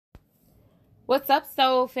What's up,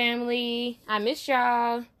 soul family? I miss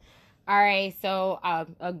y'all. All right, so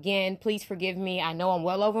again, please forgive me. I know I'm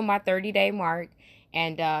well over my 30-day mark,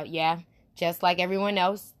 and yeah, just like everyone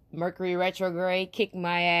else, Mercury retrograde kicked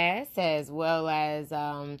my ass, as well as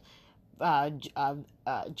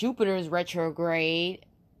Jupiter's retrograde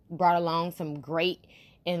brought along some great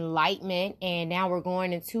enlightenment, and now we're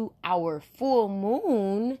going into our full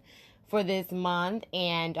moon for this month,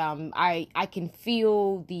 and I can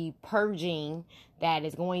feel the purging that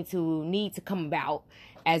is going to need to come about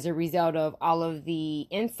as a result of all of the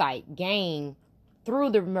insight gained through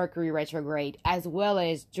the Mercury retrograde, as well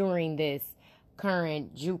as during this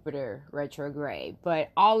current Jupiter retrograde. But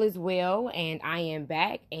all is well, and I am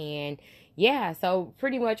back, and yeah, so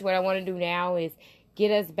pretty much what I want to do now is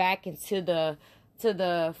get us back into the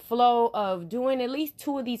flow of doing at least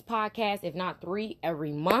 2 of these podcasts, if not 3,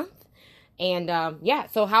 every month. And yeah,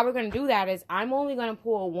 so how we're going to do that is I'm only going to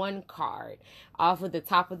pull 1 card off of the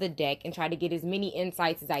top of the deck and try to get as many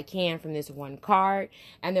insights as I can from this 1 card.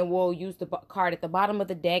 And then we'll use the card at the bottom of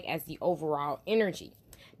the deck as the overall energy.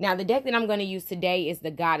 Now, the deck that I'm going to use today is the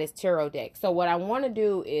Goddess Tarot deck. So what I want to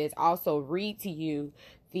do is also read to you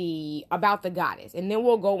about the goddess, and then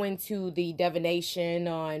we'll go into the divination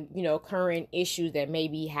on, current issues that may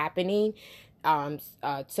be happening,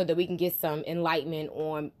 so that we can get some enlightenment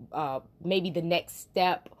on maybe the next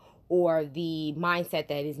step or the mindset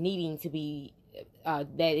that is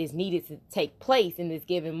needed to take place in this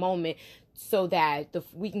given moment, so that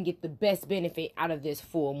we can get the best benefit out of this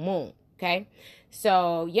full moon. Okay,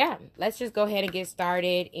 so yeah, let's just go ahead and get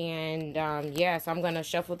started. And yeah, so I'm gonna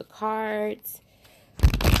shuffle the cards.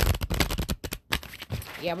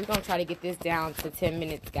 Yeah, we're gonna try to get this down to 10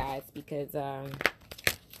 minutes, guys, because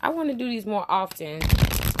I want to do these more often.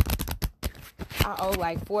 I owe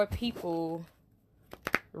like 4 people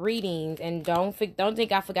readings, and don't think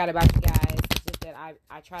I forgot about you guys. It's just that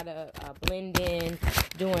I try to blend in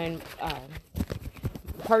doing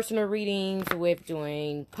personal readings with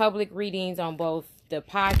doing public readings on both the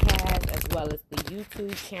podcast as well as the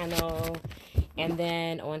YouTube channel. And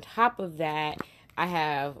then on top of that, I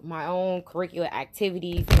have my own curricular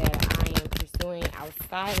activities that I am pursuing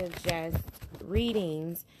outside of just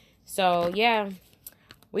readings. So yeah,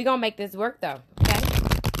 we're gonna make this work though. Okay,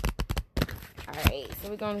 all right, so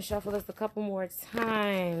we're gonna shuffle this a couple more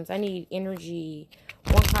times. I need energy,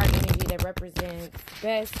 1 card energy that represents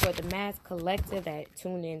best for the mass collective that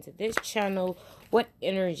tune into this channel. What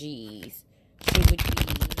energies should we be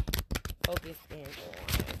focused in on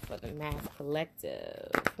for the mass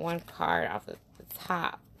collective? 1 card off of the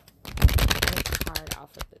top. 1 card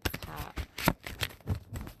off of the top.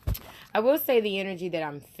 I will say the energy that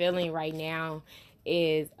I'm feeling right now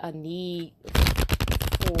is a need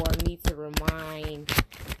for me to remind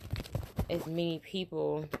as many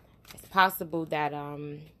people as possible that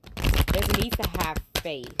there's a need to have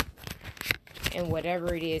faith in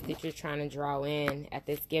whatever it is that you're trying to draw in at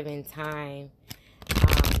this given time.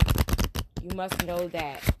 You must know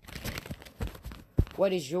that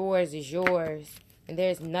what is yours, and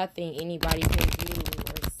there's nothing anybody can do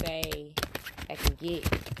or say that can get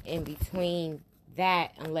in between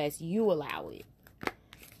that unless you allow it.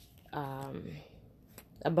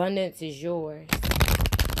 Abundance is yours.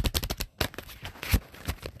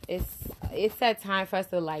 It's that time for us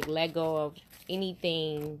to let go of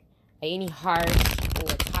anything, any harsh or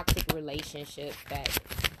toxic relationships that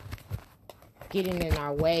getting in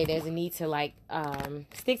our way. There's a need to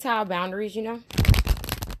stick to our boundaries,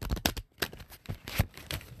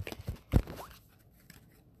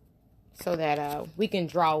 so that we can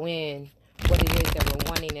draw in what it is that we're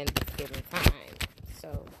wanting at this given time. So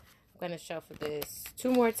I'm gonna shuffle this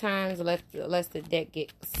 2 more times. Let the deck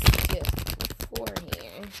get stiff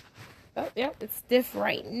beforehand. Oh, yep, it's stiff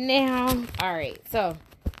right now. All right, so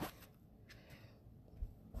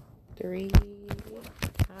 3.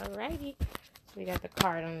 Alrighty. So we got the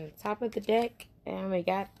card on the top of the deck, and we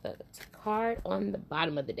got the card on the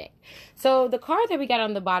bottom of the deck. So the card that we got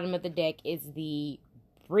on the bottom of the deck is the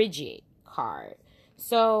Bridget card.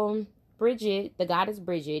 So Bridget, the goddess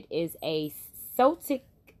Bridget, is a Celtic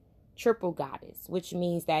triple goddess, which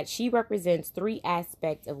means that she represents 3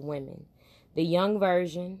 aspects of women: the young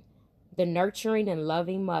virgin, the nurturing and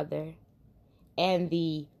loving mother, and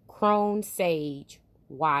the crone sage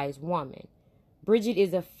wise woman. Bridget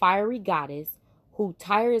is a fiery goddess who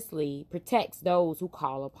tirelessly protects those who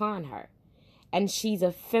call upon her, and she's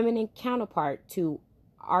a feminine counterpart to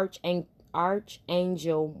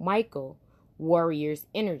Archangel Michael, warrior's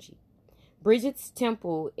energy. Bridget's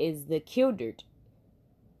temple is in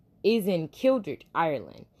Kildare,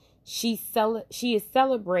 Ireland. She is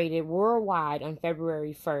celebrated worldwide on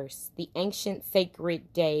February 1st, the ancient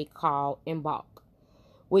sacred day called Imbolc,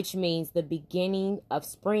 which means the beginning of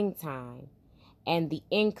springtime and the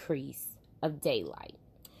increase of daylight.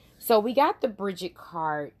 So we got the Bridget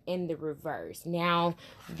card in the reverse. Now,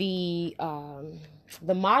 the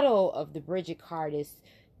motto of the Bridget card is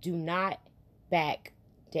 "Do not back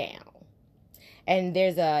down." And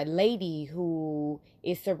there's a lady who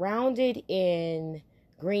is surrounded in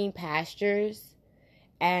green pastures,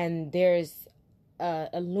 and there's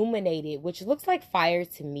illuminated, which looks like fire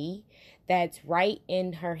to me, that's right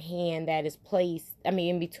in her hand, that is placed,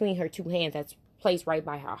 in between her two hands, that's placed right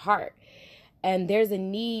by her heart. And there's a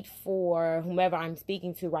need for whomever I'm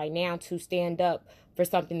speaking to right now to stand up for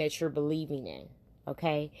something that you're believing in,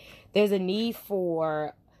 okay? There's a need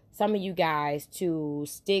for some of you guys to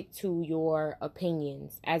stick to your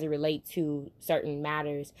opinions as it relates to certain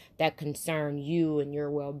matters that concern you and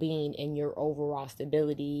your well-being and your overall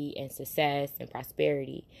stability and success and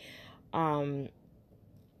prosperity.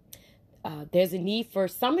 There's a need for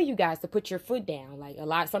some of you guys to put your foot down.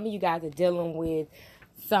 Some of you guys are dealing with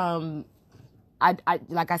some, how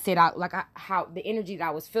the energy that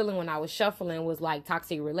I was feeling when I was shuffling was like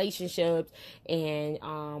toxic relationships and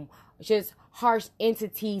just harsh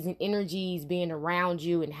entities and energies being around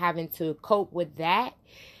you and having to cope with that.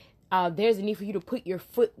 There's a need for you to put your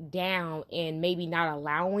foot down and maybe not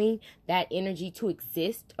allowing that energy to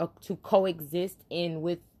exist or to coexist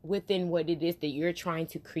within what it is that you're trying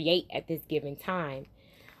to create at this given time.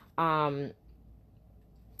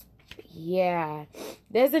 Yeah,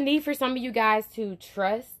 there's a need for some of you guys to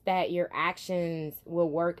trust that your actions will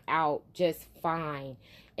work out just fine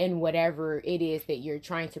in whatever it is that you're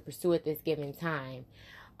trying to pursue at this given time.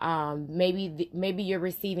 Maybe you're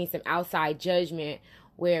receiving some outside judgment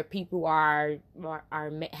where people are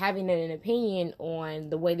having an opinion on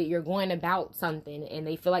the way that you're going about something, and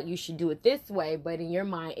they feel like you should do it this way, but in your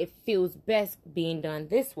mind it feels best being done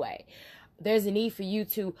this way. There's a need for you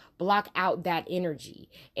to block out that energy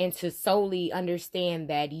and to solely understand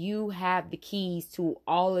that you have the keys to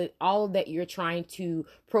all that you're trying to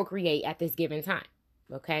procreate at this given time.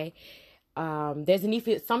 Okay. There's a need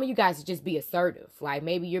for some of you guys to just be assertive. Like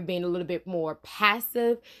maybe you're being a little bit more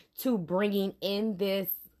passive to bringing in this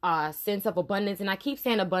sense of abundance. And I keep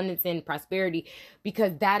saying abundance and prosperity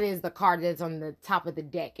because that is the card that's on the top of the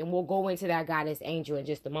deck. And we'll go into that goddess angel in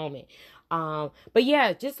just a moment. But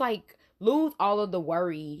yeah, just like lose all of the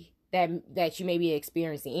worry that you may be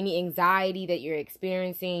experiencing, any anxiety that you're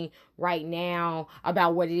experiencing right now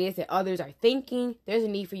about what it is that others are thinking. There's a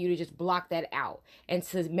need for you to just block that out and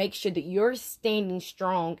to make sure that you're standing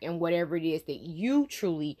strong in whatever it is that you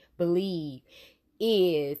truly believe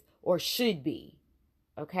is or should be.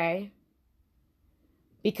 Okay?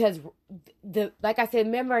 Because like I said,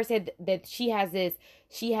 remember I said that she has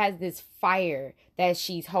this fire that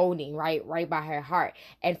she's holding right by her heart.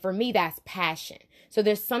 And for me, that's passion. So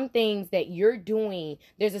there's some things that you're doing.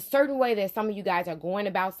 There's a certain way that some of you guys are going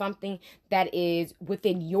about something that is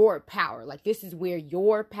within your power. Like this is where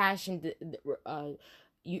your passion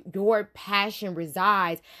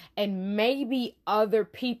resides, and maybe other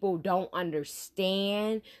people don't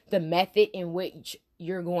understand the method in which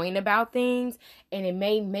you're going about things, and it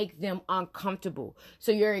may make them uncomfortable.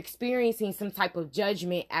 So you're experiencing some type of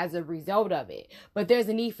judgment as a result of it. But there's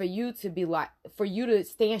a need for you to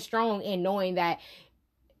stand strong in knowing that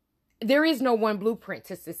there is no one blueprint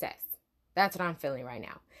to success. That's what I'm feeling right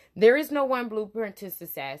now. There is no one blueprint to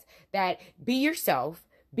success. That be yourself,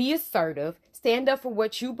 be assertive, stand up for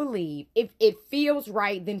what you believe. If it feels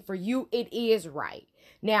right, then for you, it is right.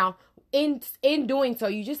 Now, in doing so,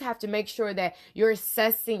 you just have to make sure that you're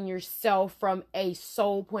assessing yourself from a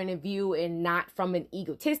soul point of view and not from an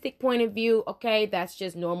egotistic point of view. Okay, that's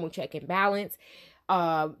just normal check and balance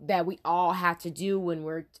that we all have to do when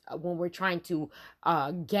we're trying to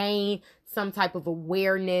gain some type of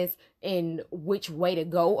awareness in which way to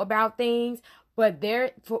go about things. But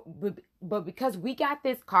because we got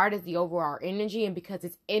this card as the overall energy, and because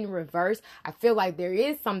it's in reverse, I feel like there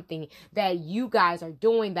is something that you guys are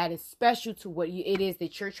doing that is special to what it is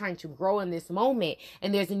that you're trying to grow in this moment.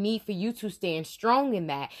 And there's a need for you to stand strong in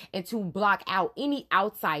that and to block out any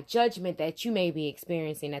outside judgment that you may be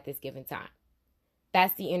experiencing at this given time.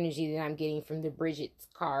 That's the energy that I'm getting from the Bridget's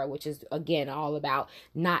card, which is, again, all about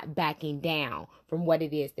not backing down from what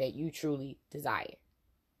it is that you truly desire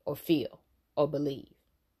or feel or believe.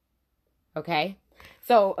 Okay?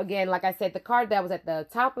 So, again, like I said, the card that was at the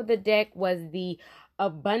top of the deck was the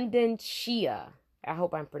Abundantia. I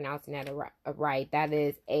hope I'm pronouncing that right. That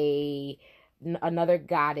is another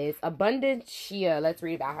goddess. Abundantia. Let's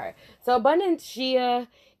read about her. So, Abundantia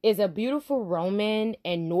is a beautiful Roman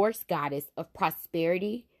and Norse goddess of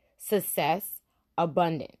prosperity, success,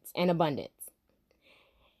 abundance, and abundance.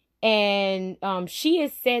 And she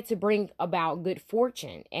is said to bring about good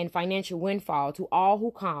fortune and financial windfall to all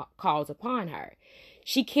who calls upon her.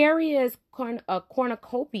 She carries a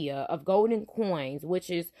cornucopia of golden coins,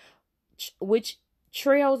 which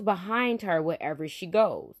trails behind her wherever she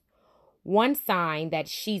goes. One sign that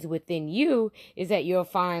she's within you is that you'll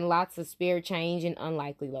find lots of spare change in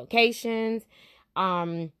unlikely locations.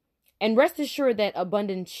 And rest assured that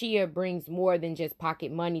abundancia brings more than just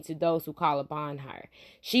pocket money to those who call upon her.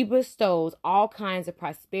 She bestows all kinds of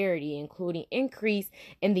prosperity, including increase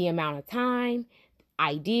in the amount of time,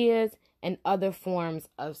 ideas, and other forms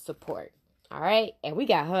of support. All right. And we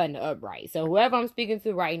got her in the upright. So whoever I'm speaking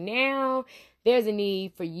to right now, there's a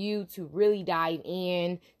need for you to really dive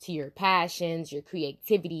in to your passions, your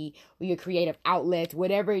creativity, or your creative outlets,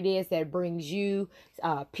 whatever it is that brings you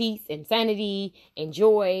peace and sanity and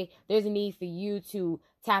joy. There's a need for you to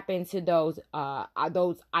tap into those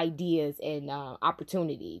ideas and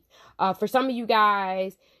opportunities. For some of you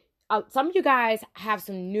guys have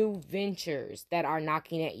some new ventures that are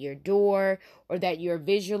knocking at your door, or that you're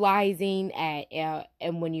visualizing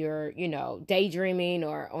and when you're, daydreaming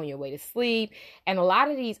or on your way to sleep. And a lot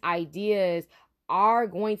of these ideas are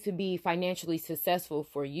going to be financially successful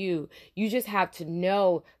for you. You just have to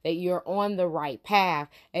know that you're on the right path.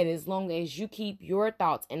 And as long as you keep your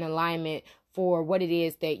thoughts in alignment for what it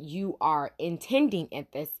is that you are intending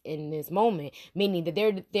in this moment, meaning that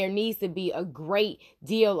there needs to be a great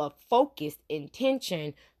deal of focused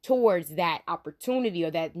intention towards that opportunity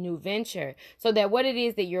or that new venture, so that what it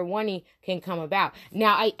is that you're wanting can come about.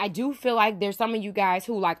 Now, I do feel like there's some of you guys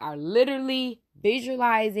who are literally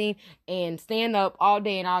visualizing and stand up all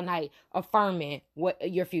day and all night affirming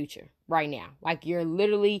what your future right now. Like, you're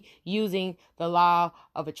literally using the law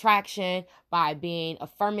of attraction by being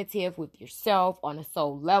affirmative with yourself on a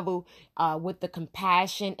soul level, with the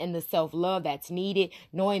compassion and the self-love that's needed,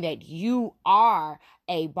 knowing that you are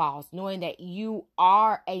a boss, knowing that you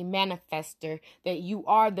are a manifester, that you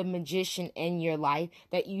are the magician in your life,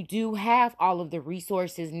 that you do have all of the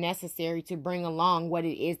resources necessary to bring along what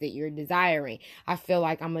it is that you're desiring. I feel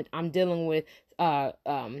like I'm dealing with a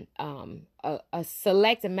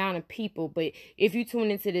select amount of people, but if you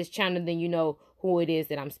tune into this channel, then you know who it is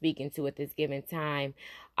that I'm speaking to at this given time.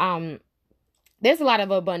 There's a lot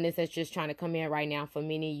of abundance that's just trying to come in right now for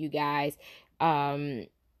many of you guys. It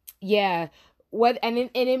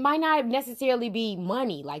might not necessarily be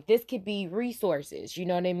money. Like, this could be resources, you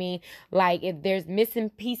know what I mean? Like, if there's missing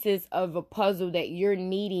pieces of a puzzle that you're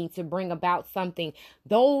needing to bring about something,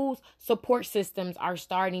 those support systems are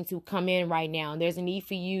starting to come in right now. And there's a need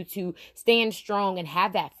for you to stand strong and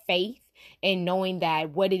have that faith, and knowing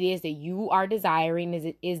that what it is that you are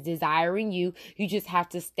desiring is desiring you. You just have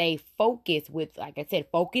to stay focused with, like I said,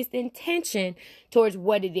 focused intention towards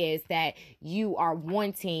what it is that you are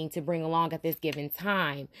wanting to bring along at this given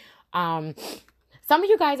time. Some of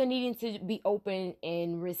you guys are needing to be open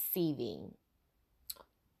in receiving.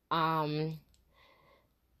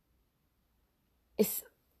 It's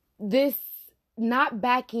this not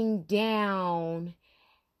backing down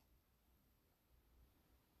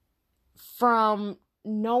from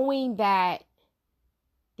knowing that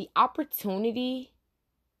the opportunity,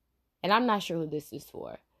 and I'm not sure who this is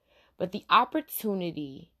for, but the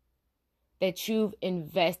opportunity that you've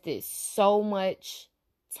invested so much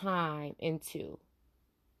time into,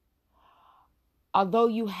 although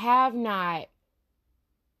you have not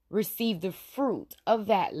received the fruit of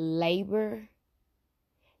that labor,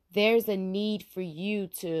 there's a need for you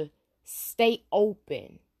to stay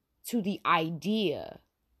open to the idea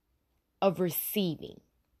of receiving,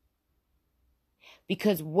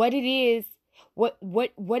 because what it is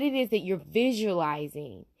that you're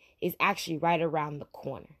visualizing is actually right around the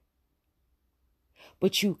corner.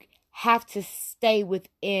 But you have to stay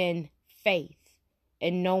within faith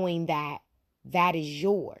and knowing that that is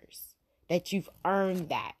yours, that you've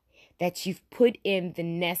earned that you've put in the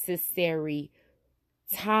necessary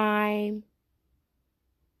time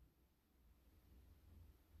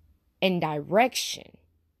and direction.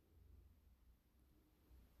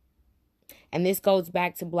 And this goes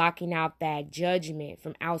back to blocking out that judgment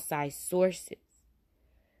from outside sources.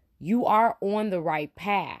 You are on the right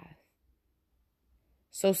path.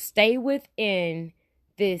 So stay within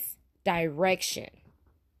this direction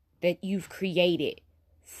that you've created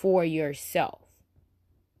for yourself.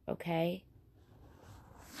 Okay?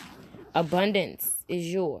 Abundance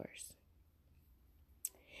is yours.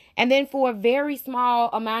 And then for a very small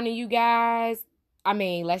amount of you guys,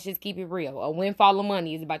 let's just keep it real. A windfall of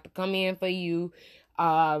money is about to come in for you.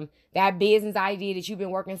 That business idea that you've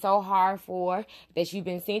been working so hard for, that you've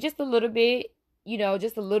been seeing just a little bit,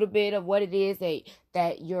 just a little bit of what it is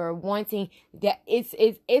that you're wanting, that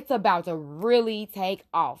it's about to really take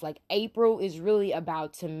off. Like April is really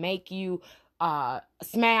about to make you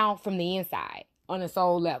smile from the inside on a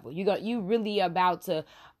soul level. You really about to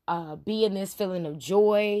be in this feeling of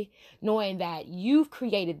joy, knowing that you've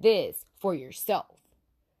created this for yourself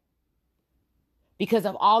because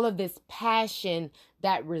of all of this passion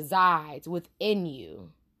that resides within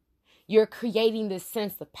you. You're creating this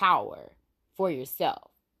sense of power for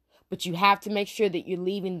yourself, but you have to make sure that you're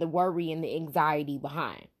leaving the worry and the anxiety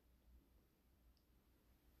behind.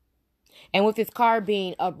 And with this card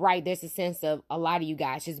being upright, there's a sense of a lot of you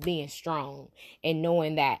guys just being strong and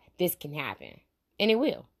knowing that this can happen, and it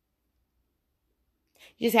will.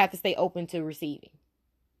 You just have to stay open to receiving.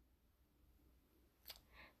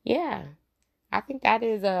 Yeah, I think that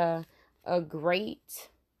is a great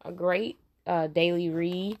daily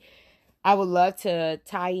read. I would love to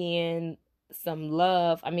tie in some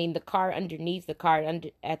love. I mean, the card underneath, the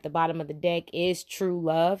card at the bottom of the deck is true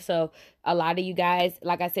love. So a lot of you guys,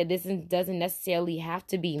 like I said, doesn't necessarily have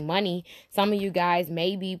to be money. Some of you guys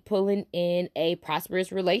may be pulling in a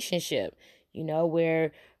prosperous relationship,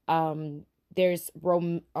 where there's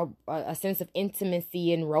a sense of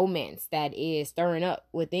intimacy and romance that is stirring up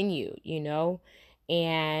within you,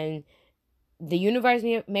 and the universe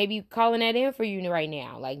may be calling that in for you right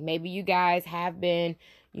now. Like maybe you guys have been,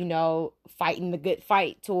 fighting the good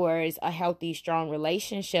fight towards a healthy, strong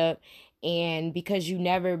relationship. And because you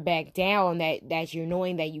never back down, that you're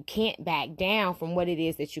knowing that you can't back down from what it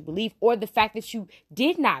is that you believe, or the fact that you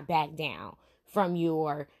did not back down from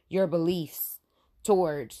your beliefs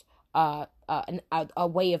towards a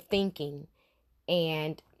way of thinking.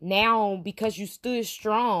 And now, because you stood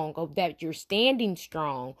strong, or that you're standing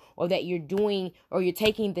strong, or that you're doing, or you're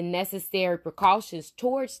taking the necessary precautions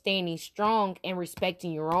towards standing strong and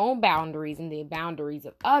respecting your own boundaries and the boundaries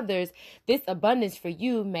of others, this abundance for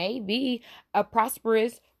you may be a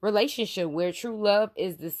prosperous relationship where true love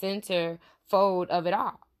is the center fold of it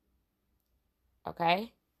all.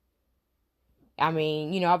 Okay? I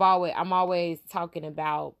mean, I'm always talking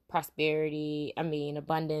about prosperity,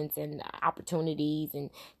 abundance and opportunities and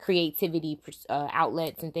creativity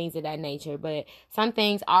outlets and things of that nature. But some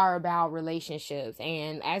things are about relationships.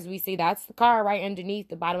 And as we see, that's the card right underneath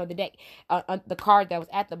the bottom of the deck, the card that was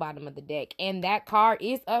at the bottom of the deck. And that card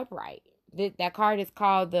is upright. That card is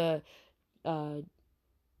called the, don't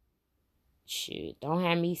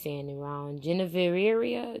have me saying it wrong,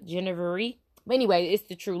 Genevieve. But anyway, it's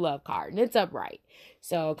the true love card, and it's upright.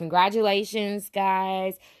 So congratulations,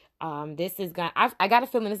 guys. This is I got a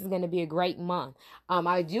feeling this is gonna be a great month.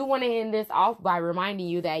 I do want to end this off by reminding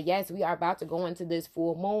you that yes, we are about to go into this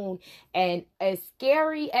full moon, and as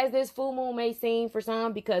scary as this full moon may seem for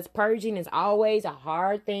some, because purging is always a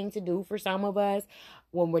hard thing to do for some of us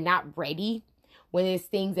when we're not ready, when it's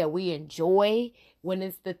things that we enjoy, when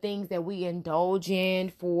it's the things that we indulge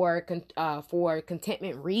in for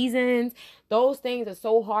contentment reasons. Those things are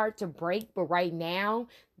so hard to break, but right now,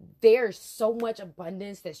 there's so much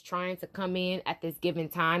abundance that's trying to come in at this given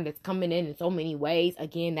time, that's coming in so many ways.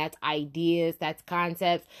 Again, that's ideas, that's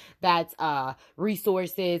concepts, that's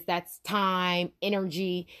resources, that's time,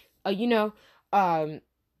 energy,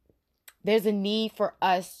 there's a need for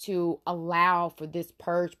us to allow for this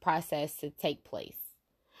purge process to take place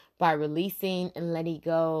by releasing and letting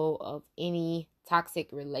go of any toxic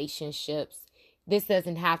relationships. This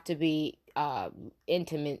doesn't have to be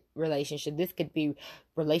intimate relationship. This could be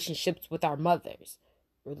relationships with our mothers,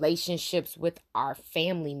 relationships with our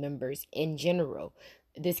family members in general.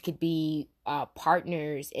 This could be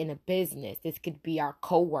partners in a business. This could be our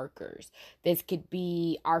coworkers. This could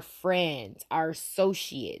be our friends, our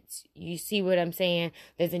associates. You see what I'm saying?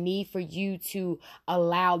 There's a need for you to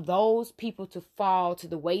allow those people to fall to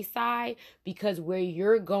the wayside, because where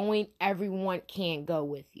you're going, everyone can't go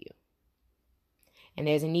with you. And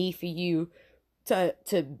there's a need for you to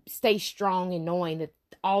stay strong and knowing that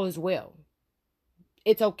all is well.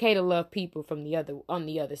 It's okay to love people on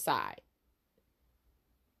the other side.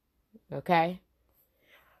 Okay?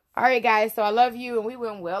 All right, guys. So I love you, and we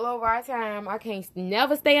went well over our time. I can't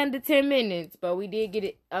never stay under 10 minutes, but we did get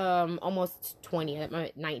it almost 20. I'm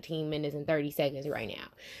at 19 minutes and 30 seconds right now.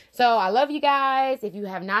 So I love you guys. If you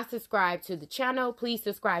have not subscribed to the channel, please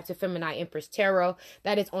subscribe to Feminine Empress Tarot.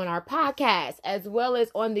 That is on our podcast as well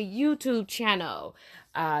as on the YouTube channel.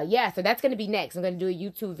 So that's going to be next. I'm going to do a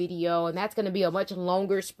YouTube video, and that's going to be a much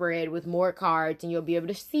longer spread with more cards, and you'll be able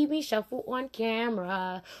to see me shuffle on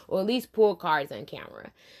camera, or at least pull cards on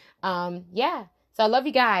camera. So I love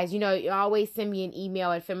you guys. You know, you always send me an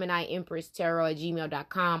email at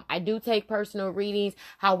feminineempresstarot@gmail.com. I do take personal readings.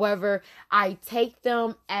 However, I take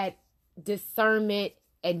them at discernment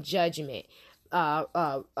and judgment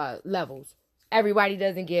levels. Everybody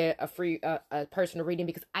doesn't get a free a personal reading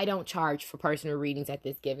because I don't charge for personal readings at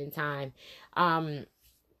this given time.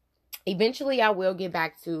 Eventually, I will get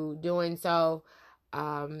back to doing so.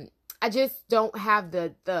 I just don't have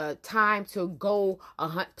the time to go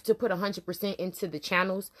to put 100% into the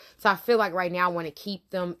channels. So I feel like right now I want to keep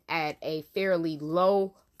them at a fairly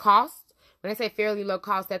low cost. When I say fairly low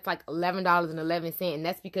cost, that's like $11.11, and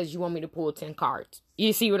that's because you want me to pull 10 cards.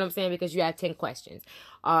 You see what I'm saying? Because you have 10 questions.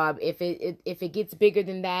 If it gets bigger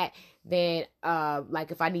than that, then like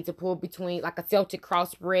if I need to pull between like a Celtic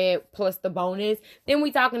crossbreed plus the bonus, then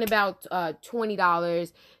we talking about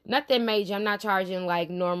 $20. Nothing major. I'm not charging like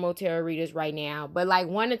normal tarot readers right now, but like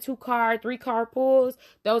 1 or 2 card, 3 card pulls,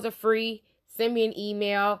 those are free. Send me an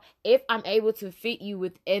email. If I'm able to fit you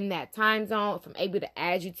within that time zone, if I'm able to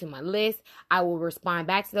add you to my list, I will respond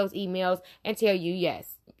back to those emails and tell you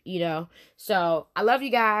yes, you know. So I love you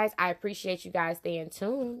guys. I appreciate you guys staying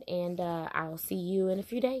tuned, and I'll see you in a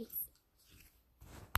few days.